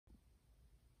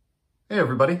Hey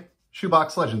everybody,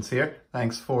 Shoebox Legends here.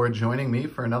 Thanks for joining me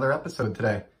for another episode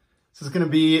today. This is going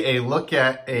to be a look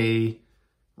at a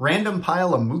random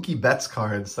pile of Mookie Betts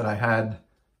cards that I had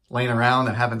laying around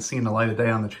that haven't seen the light of day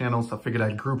on the channel, so I figured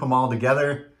I'd group them all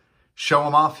together, show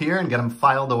them off here, and get them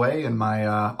filed away in my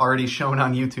already shown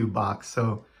on YouTube box.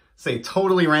 So it's a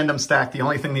totally random stack. The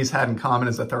only thing these had in common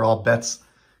is that they're all Betts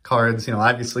cards. You know,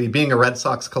 obviously being a Red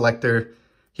Sox collector,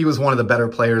 he was one of the better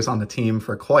players on the team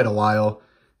for quite a while,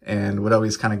 and would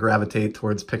always kind of gravitate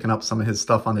towards picking up some of his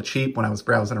stuff on the cheap when I was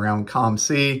browsing around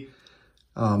ComC.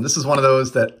 This is one of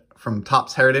those that from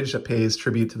Topps Heritage that pays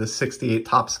tribute to the 68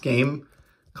 Topps game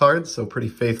cards, so pretty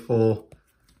faithful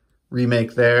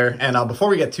remake there. And before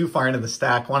we get too far into the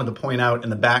stack, wanted to point out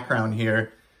in the background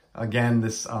here, again,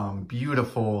 this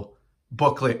beautiful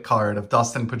booklet card of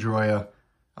Dustin Pedroia,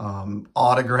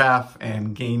 autograph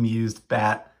and game-used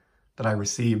bat that I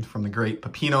received from the great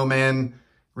Pepino Man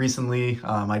recently.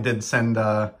 I did send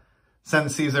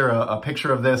Caesar a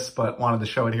picture of this, but wanted to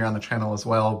show it here on the channel as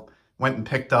well. Went and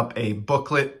picked up a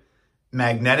booklet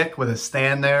magnetic with a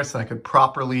stand there so I could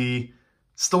properly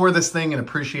store this thing and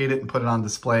appreciate it and put it on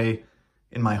display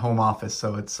in my home office.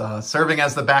 So it's serving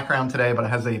as the background today, but it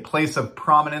has a place of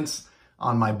prominence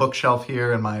on my bookshelf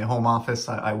here in my home office.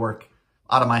 I work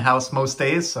out of my house most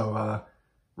days, so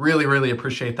really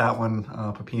appreciate that one,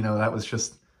 Pepino. That was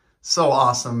just so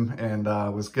awesome, and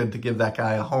was good to give that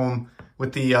guy a home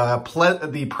with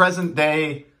the present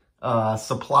day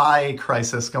supply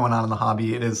crisis going on in the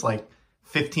hobby. It is like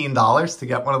 $15 to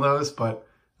get one of those, but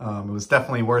it was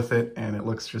definitely worth it, and it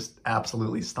looks just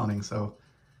absolutely stunning. So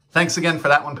thanks again for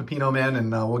that one, Pepino Man,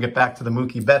 and we'll get back to the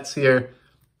Mookie Betts here.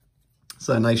 It's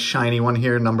a nice shiny one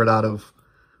here, numbered out of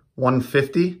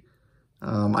 150.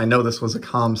 I know this was a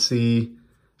ComC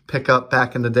pickup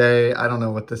back in the day. I don't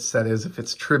know what this set is, if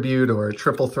it's tribute or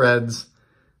triple threads,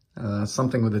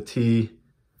 something with a T,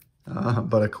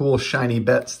 but a cool shiny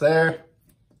Betts there.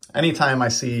 Anytime I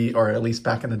see, or at least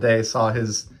back in the day, saw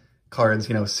his cards,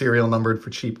 you know, serial numbered for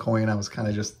cheap coin, I was kind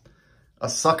of just a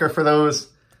sucker for those.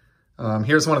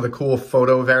 Here's one of the cool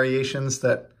photo variations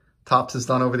that Topps has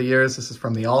done over the years. This is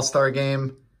from the All-Star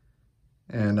game,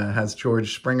 and has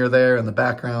George Springer there in the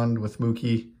background with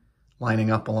Mookie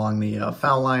lining up along the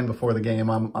foul line before the game.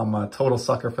 I'm a total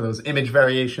sucker for those image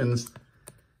variations.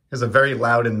 There's a very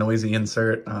loud and noisy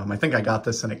insert. I think I got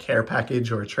this in a care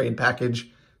package or a trade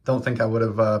package. Don't think I would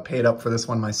have paid up for this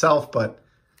one myself, but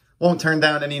won't turn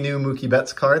down any new Mookie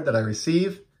Betts card that I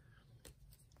receive.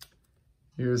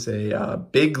 Here's a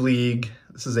Big League.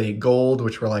 This is a gold,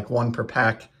 which were like 1 per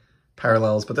pack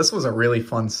parallels, but this was a really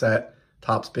fun set.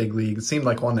 Topps Big League. It seemed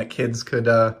like one that kids could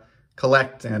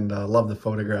collect, and love the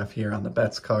photograph here on the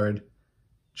Betts card,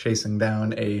 chasing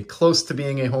down a close to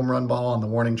being a home run ball on the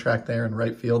warning track there in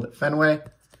right field at Fenway.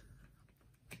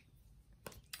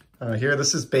 Here,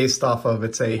 this is based off of,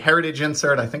 it's a heritage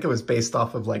insert. I think it was based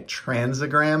off of like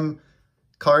Transagram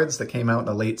cards that came out in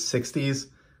the late 60s,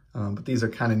 but these are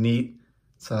kind of neat.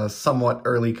 It's a somewhat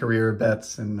early career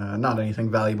Betts, and not anything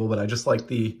valuable, but I just like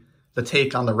the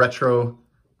take on the retro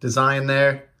design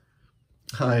there.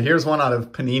 Here's one out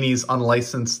of Panini's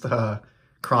unlicensed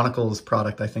Chronicles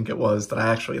product, I think it was, that I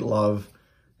actually love.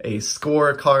 A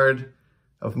score card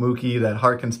of Mookie that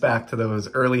harkens back to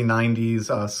those early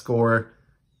 90s score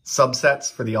subsets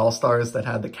for the All-Stars that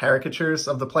had the caricatures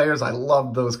of the players. I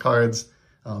love those cards.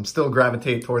 Still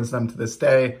gravitate towards them to this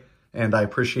day, and I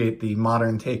appreciate the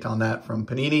modern take on that from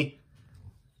Panini.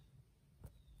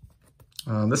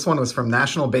 This one was from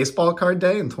National Baseball Card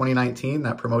Day in 2019,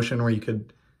 that promotion where you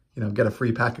could, you know, get a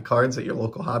free pack of cards at your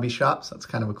local hobby shop. So that's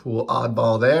kind of a cool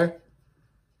oddball there.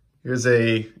 Here's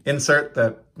a insert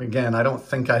that, again, I don't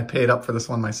think I paid up for this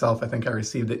one myself. I think I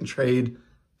received it in trade.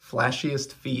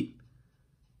 Flashiest Feet.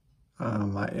 I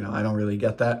don't really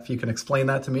get that. If you can explain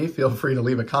that to me, feel free to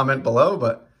leave a comment below,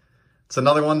 but it's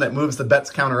another one that moves the Betts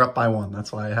counter up by 1.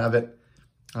 That's why I have it.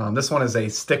 This one is a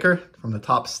sticker from the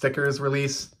Topps Stickers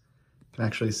release. You can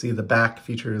actually see the back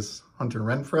features Hunter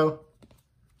Renfroe.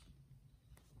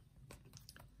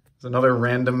 There's another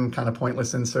random kind of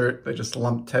pointless insert. They just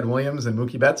lumped Ted Williams and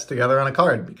Mookie Betts together on a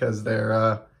card because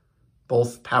they're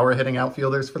both power-hitting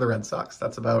outfielders for the Red Sox.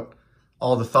 That's about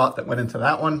all the thought that went into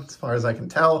that one, as far as I can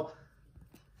tell.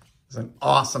 There's an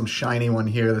awesome shiny one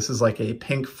here. This is like a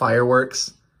pink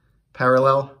fireworks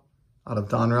parallel out of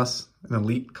Donruss, an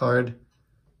elite card.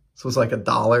 This was like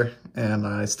 $1, and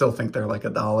I still think they're like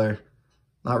 $1.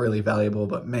 Not really valuable,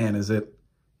 but man, is it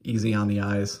easy on the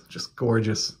eyes. Just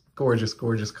gorgeous,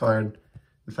 gorgeous card.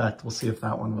 In fact, we'll see if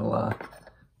that one will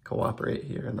cooperate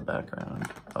here in the background.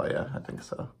 Oh yeah, I think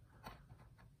so.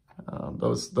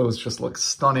 Those just look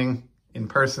stunning in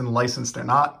person, licensed or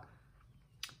not.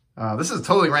 This is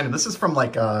totally random. This is from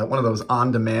like one of those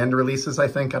on-demand releases, I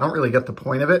think. I don't really get the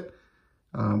point of it,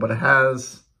 but it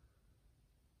has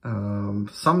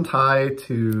some tie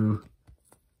to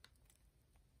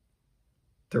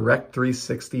Direct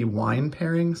 360 wine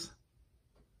pairings.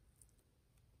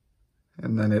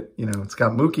 And then it's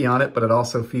got Mookie on it, but it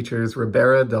also features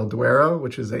Ribera del Duero,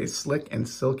 which is a slick and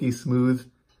silky smooth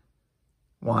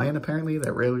wine, apparently,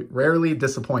 that rarely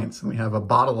disappoints. And we have a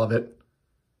bottle of it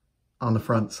on the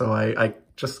front. So I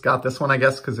just got this one, I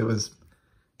guess, because it was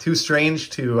too strange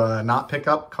to not pick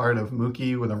up. Card of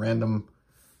Mookie with a random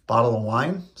bottle of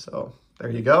wine. So there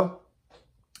you go.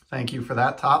 Thank you for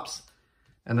that, Topps.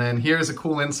 And then here's a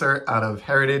cool insert out of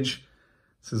Heritage.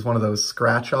 This is one of those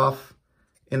scratch-off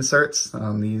inserts.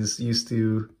 These used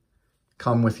to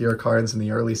come with your cards in the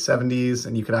early 70s,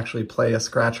 and you could actually play a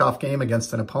scratch-off game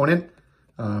against an opponent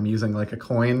using like a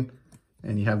coin,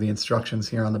 and you have the instructions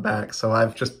here on the back. So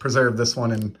I've just preserved this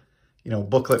one in,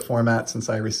 booklet format since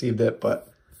I received it,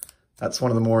 but that's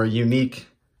one of the more unique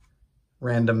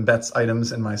random bets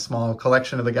items in my small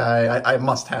collection of the guy. I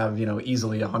must have,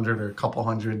 easily 100 or a couple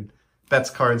hundred bets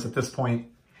cards at this point.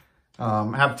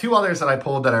 I have two others that I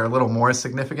pulled that are a little more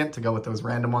significant to go with those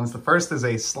random ones. The first is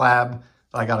a slab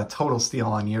that I got a total steal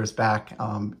on years back.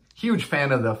 Huge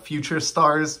fan of the Future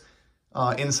Stars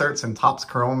inserts in Topps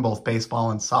Chrome, both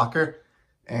baseball and soccer,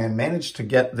 and managed to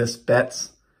get this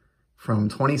Betts from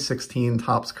 2016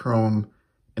 Topps Chrome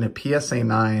in a PSA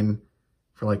 9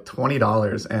 for like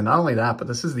 $20. And not only that, but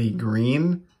this is the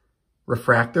green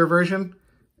refractor version,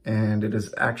 and it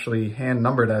is actually hand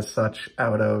numbered as such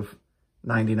out of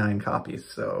 99 copies.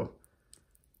 So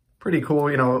pretty cool,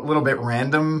 a little bit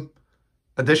random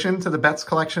addition to the Betts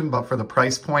collection, but for the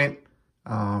price point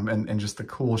and just the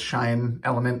cool shine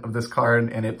element of this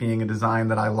card, and it being a design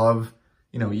that I love,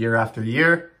 year after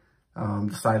year,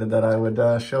 decided that I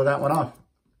would show that one off.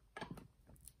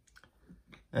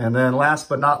 And then last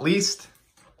but not least,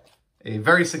 a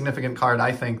very significant card,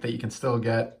 I think, that you can still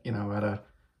get, at a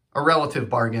relative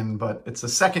bargain, but it's a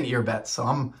second year bet. So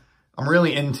I'm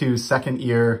really into second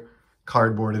year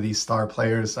cardboard of these star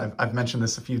players. I've mentioned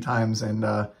this a few times, and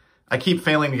I keep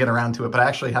failing to get around to it, but I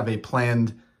actually have a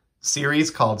planned series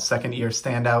called Second Year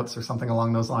Standouts or something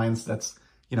along those lines that's,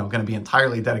 going to be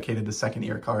entirely dedicated to second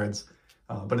year cards.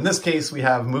 But in this case, we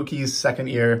have Mookie's second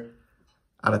year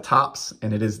out of Topps,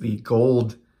 and it is the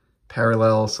gold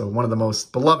parallel. So one of the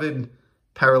most beloved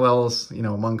parallels,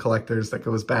 among collectors, that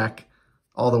goes back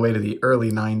all the way to the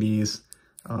early 90s.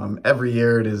 Every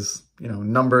year it is,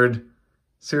 numbered,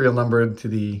 serial numbered to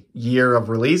the year of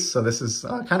release. So this is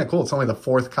kind of cool. It's only the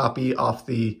fourth copy off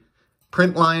the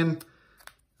print line.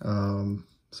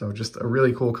 So just a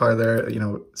really cool card there.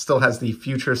 Still has the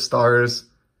Future Stars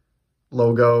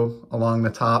logo along the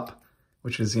top,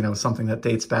 which is, something that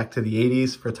dates back to the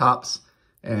 80s for Topps,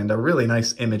 and a really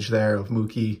nice image there of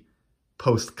Mookie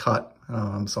post-cut.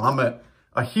 So I'm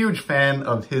a huge fan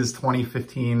of his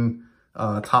 2015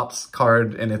 Topps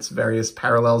card and its various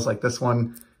parallels like this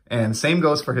one. And same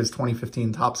goes for his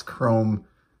 2015 Topps Chrome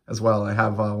as well. I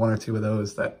have one or two of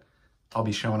those that I'll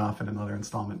be showing off in another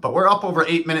installment. But we're up over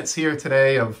 8 minutes here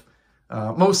today of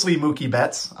mostly Mookie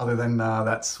Betts, other than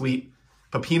that sweet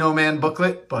Pepino Man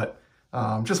booklet. But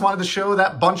just wanted to show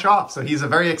that bunch off. So he's a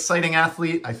very exciting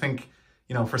athlete. I think,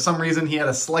 for some reason he had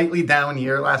a slightly down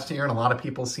year last year, and a lot of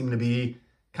people seem to be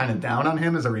kind of down on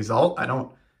him as a result. I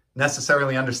don't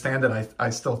necessarily understand it. I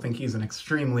still think he's an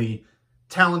extremely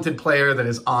talented player that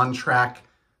is on track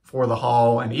for the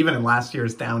Hall. And even in last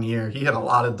year's down year, he had a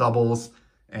lot of doubles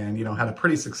and, had a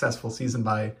pretty successful season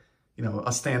by,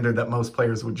 a standard that most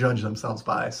players would judge themselves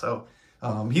by. So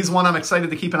he's one I'm excited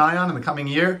to keep an eye on in the coming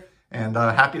year, and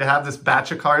happy to have this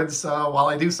batch of cards while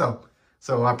I do so.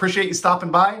 So I appreciate you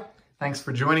stopping by. Thanks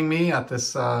for joining me at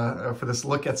this for this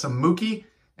look at some Mookie,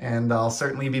 and I'll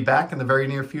certainly be back in the very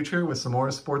near future with some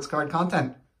more sports card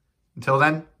content. Until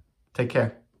then, take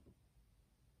care.